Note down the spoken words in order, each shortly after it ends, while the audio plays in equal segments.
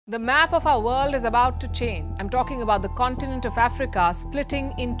The map of our world is about to change. I'm talking about the continent of Africa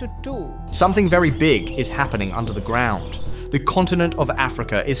splitting into two. Something very big is happening under the ground. The continent of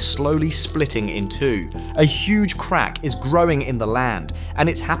Africa is slowly splitting in two. A huge crack is growing in the land, and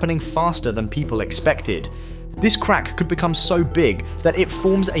it's happening faster than people expected. This crack could become so big that it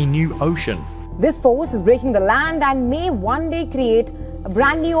forms a new ocean. This force is breaking the land and may one day create a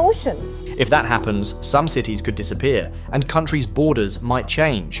brand new ocean. If that happens, some cities could disappear, and countries' borders might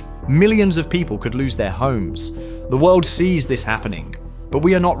change. Millions of people could lose their homes. The world sees this happening, but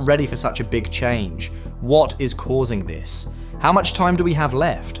we are not ready for such a big change. What is causing this? How much time do we have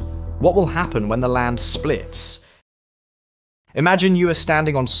left? What will happen when the land splits? Imagine you are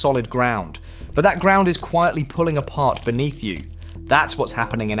standing on solid ground, but that ground is quietly pulling apart beneath you. That's what's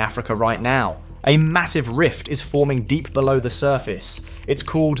happening in Africa right now. A massive rift is forming deep below the surface. It's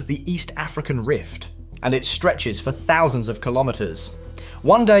called the East African Rift, and it stretches for thousands of kilometers.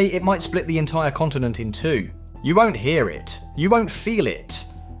 One day it might split the entire continent in two. You won't hear it, you won't feel it,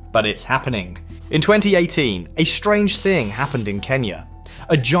 but it's happening. In 2018, a strange thing happened in Kenya.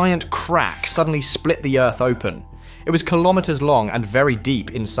 A giant crack suddenly split the earth open. It was kilometers long and very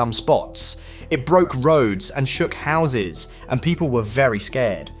deep in some spots. It broke roads and shook houses, and people were very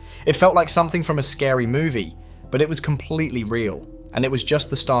scared. It felt like something from a scary movie, but it was completely real, and it was just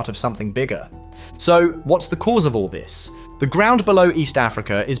the start of something bigger. So, what's the cause of all this? The ground below East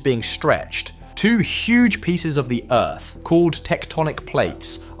Africa is being stretched. Two huge pieces of the earth, called tectonic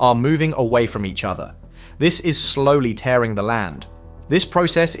plates, are moving away from each other. This is slowly tearing the land. This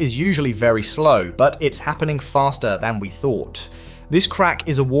process is usually very slow, but it's happening faster than we thought. This crack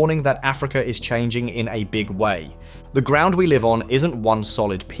is a warning that Africa is changing in a big way. The ground we live on isn't one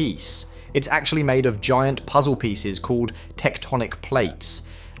solid piece. It's actually made of giant puzzle pieces called tectonic plates.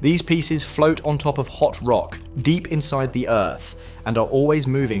 These pieces float on top of hot rock, deep inside the earth, and are always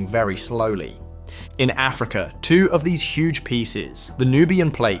moving very slowly. In Africa, two of these huge pieces, the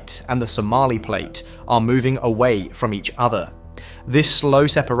Nubian plate and the Somali plate, are moving away from each other. This slow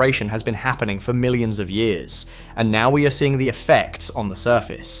separation has been happening for millions of years, and now we are seeing the effects on the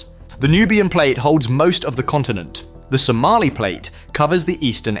surface. The Nubian plate holds most of the continent. The Somali plate covers the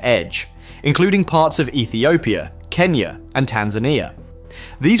eastern edge, including parts of Ethiopia, Kenya, and Tanzania.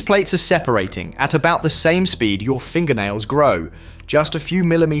 These plates are separating at about the same speed your fingernails grow, just a few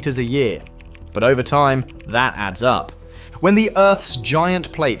millimeters a year. But over time, that adds up. When the Earth's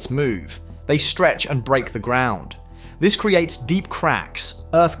giant plates move, they stretch and break the ground. This creates deep cracks,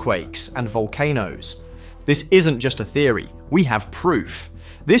 earthquakes, and volcanoes. This isn't just a theory, we have proof.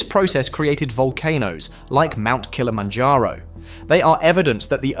 This process created volcanoes like Mount Kilimanjaro. They are evidence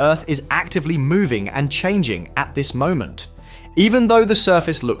that the Earth is actively moving and changing at this moment. Even though the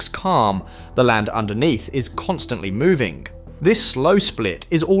surface looks calm, the land underneath is constantly moving. This slow split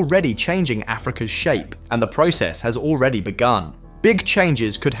is already changing Africa's shape, and the process has already begun. Big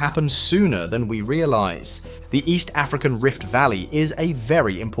changes could happen sooner than we realize. The East African Rift Valley is a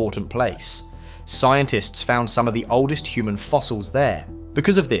very important place. Scientists found some of the oldest human fossils there.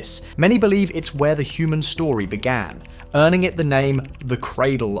 Because of this, many believe it's where the human story began, earning it the name the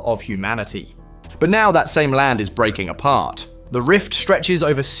Cradle of Humanity. But now that same land is breaking apart. The rift stretches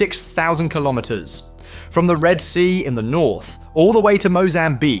over 6,000 kilometers, from the Red Sea in the north all the way to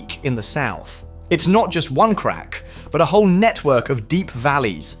Mozambique in the south. It's not just one crack, but a whole network of deep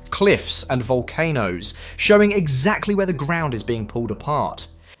valleys, cliffs, and volcanoes, showing exactly where the ground is being pulled apart.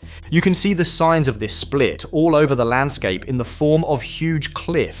 You can see the signs of this split all over the landscape in the form of huge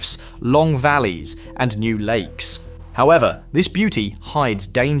cliffs, long valleys, and new lakes. However, this beauty hides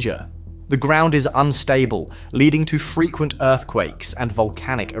danger. The ground is unstable, leading to frequent earthquakes and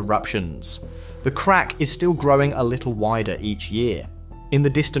volcanic eruptions. The crack is still growing a little wider each year. In the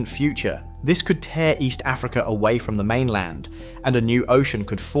distant future, this could tear East Africa away from the mainland, and a new ocean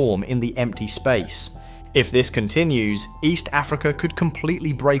could form in the empty space. If this continues, East Africa could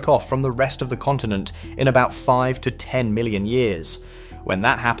completely break off from the rest of the continent in about 5 to 10 million years. When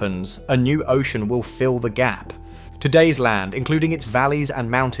that happens, a new ocean will fill the gap. Today's land, including its valleys and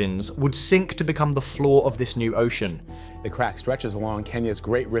mountains, would sink to become the floor of this new ocean. The crack stretches along Kenya's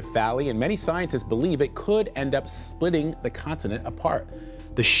Great Rift Valley, and many scientists believe it could end up splitting the continent apart.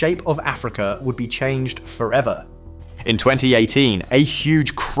 The shape of Africa would be changed forever. In 2018, a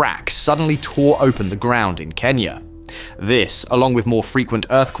huge crack suddenly tore open the ground in Kenya. This, along with more frequent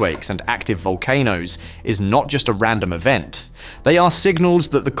earthquakes and active volcanoes, is not just a random event. They are signals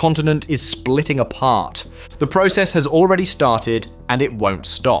that the continent is splitting apart. The process has already started, and it won't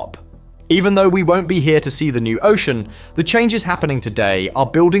stop. Even though we won't be here to see the new ocean, the changes happening today are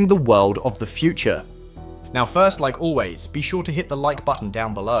building the world of the future. Now first, like always, be sure to hit the like button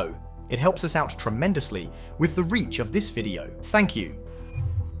down below. It helps us out tremendously with the reach of this video. Thank you.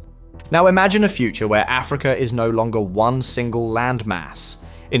 Now imagine a future where Africa is no longer one single landmass.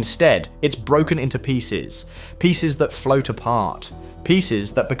 Instead, it's broken into pieces, pieces that float apart,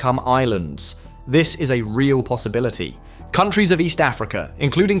 pieces that become islands. This is a real possibility. Countries of East Africa,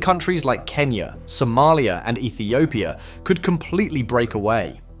 including countries like Kenya, Somalia, and Ethiopia, could completely break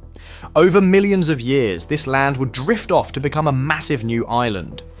away. Over millions of years, this land would drift off to become a massive new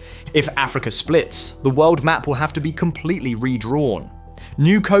island. If Africa splits, the world map will have to be completely redrawn.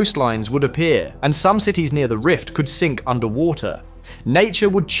 New coastlines would appear, and some cities near the rift could sink underwater. Nature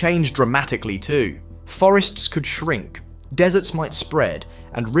would change dramatically too. Forests could shrink, deserts might spread,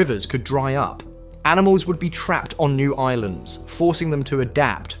 and rivers could dry up. Animals would be trapped on new islands, forcing them to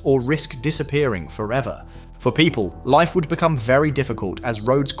adapt or risk disappearing forever. For people, life would become very difficult as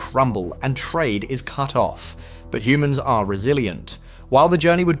roads crumble and trade is cut off. But humans are resilient. While the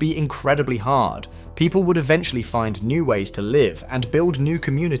journey would be incredibly hard, people would eventually find new ways to live and build new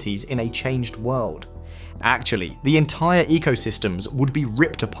communities in a changed world. Actually, the entire ecosystems would be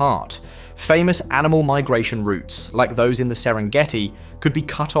ripped apart. Famous animal migration routes, like those in the Serengeti, could be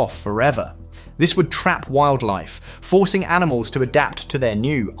cut off forever. This would trap wildlife, forcing animals to adapt to their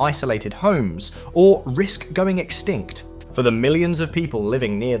new, isolated homes, or risk going extinct. For the millions of people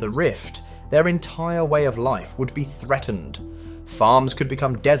living near the rift, their entire way of life would be threatened. Farms could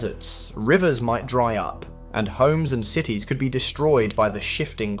become deserts, rivers might dry up, and homes and cities could be destroyed by the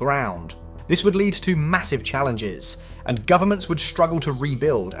shifting ground. This would lead to massive challenges, and governments would struggle to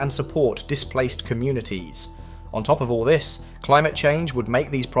rebuild and support displaced communities. On top of all this, climate change would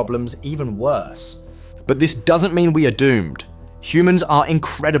make these problems even worse. But this doesn't mean we are doomed. Humans are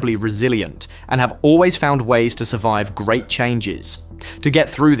incredibly resilient and have always found ways to survive great changes. To get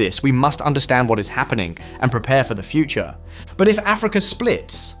through this, we must understand what is happening and prepare for the future. But if Africa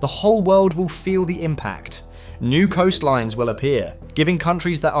splits, the whole world will feel the impact. New coastlines will appear, giving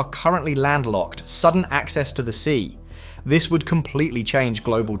countries that are currently landlocked sudden access to the sea. This would completely change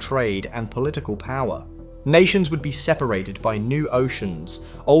global trade and political power. Nations would be separated by new oceans,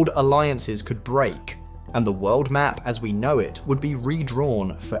 old alliances could break, and the world map as we know it would be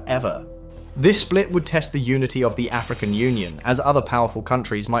redrawn forever. This split would test the unity of the African Union, as other powerful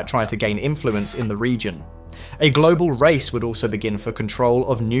countries might try to gain influence in the region. A global race would also begin for control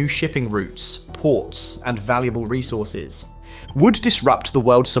of new shipping routes, ports, and valuable resources. Would disrupt the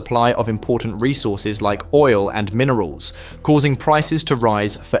world's supply of important resources like oil and minerals, causing prices to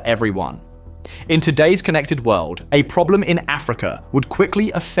rise for everyone. In today's connected world, a problem in Africa would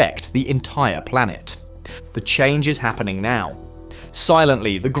quickly affect the entire planet. The change is happening now.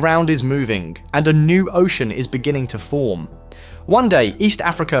 Silently, the ground is moving, and a new ocean is beginning to form. One day, East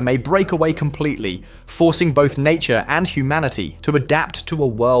Africa may break away completely, forcing both nature and humanity to adapt to a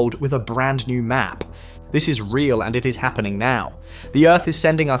world with a brand new map. This is real and it is happening now. The Earth is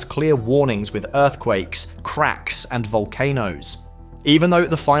sending us clear warnings with earthquakes, cracks, and volcanoes. Even though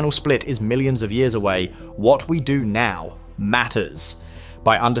the final split is millions of years away, what we do now matters.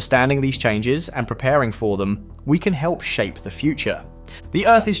 By understanding these changes and preparing for them, we can help shape the future. The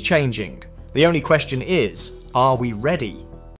Earth is changing. The only question is, are we ready?